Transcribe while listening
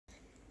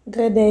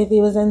Good day,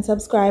 viewers and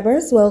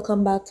subscribers.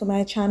 Welcome back to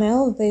my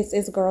channel. This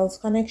is Girls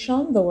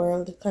Connection, the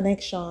World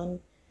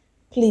Connection.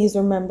 Please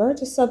remember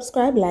to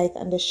subscribe, like,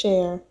 and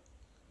share.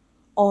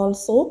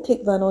 Also,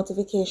 click the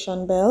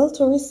notification bell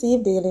to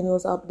receive daily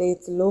news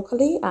updates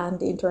locally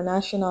and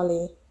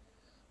internationally.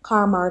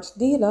 Mart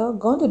dealer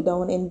gunned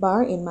down in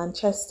bar in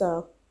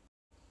Manchester.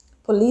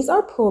 Police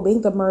are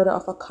probing the murder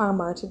of a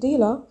Mart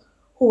dealer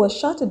who was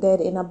shot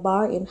dead in a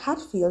bar in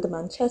Hatfield,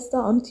 Manchester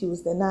on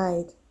Tuesday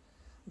night.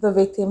 The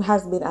victim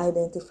has been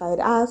identified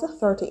as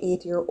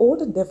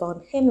 38-year-old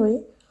Devon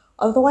Henry,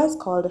 otherwise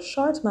called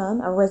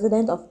Shortman, a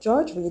resident of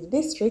George Reed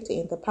District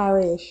in the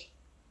parish.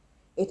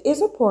 It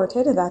is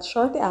reported that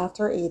shortly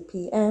after 8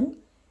 p.m.,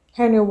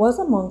 Henry was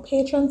among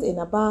patrons in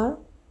a bar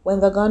when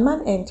the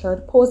gunman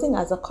entered posing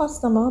as a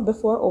customer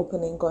before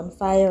opening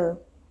gunfire.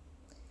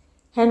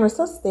 Henry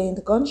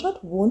sustained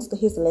gunshot wounds to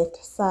his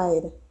left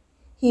side.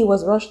 He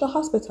was rushed to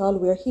hospital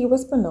where he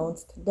was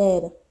pronounced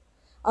dead.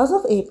 As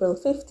of April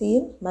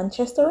 15,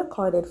 Manchester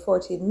recorded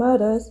 14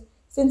 murders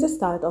since the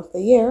start of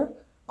the year,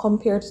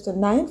 compared to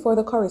 9 for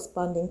the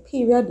corresponding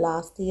period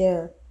last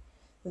year.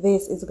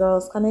 This is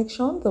Girls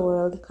Connection, the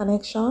World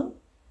Connection.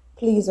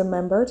 Please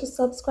remember to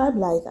subscribe,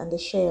 like, and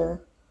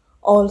share.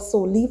 Also,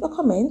 leave a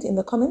comment in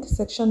the comment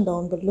section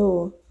down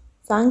below.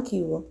 Thank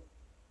you.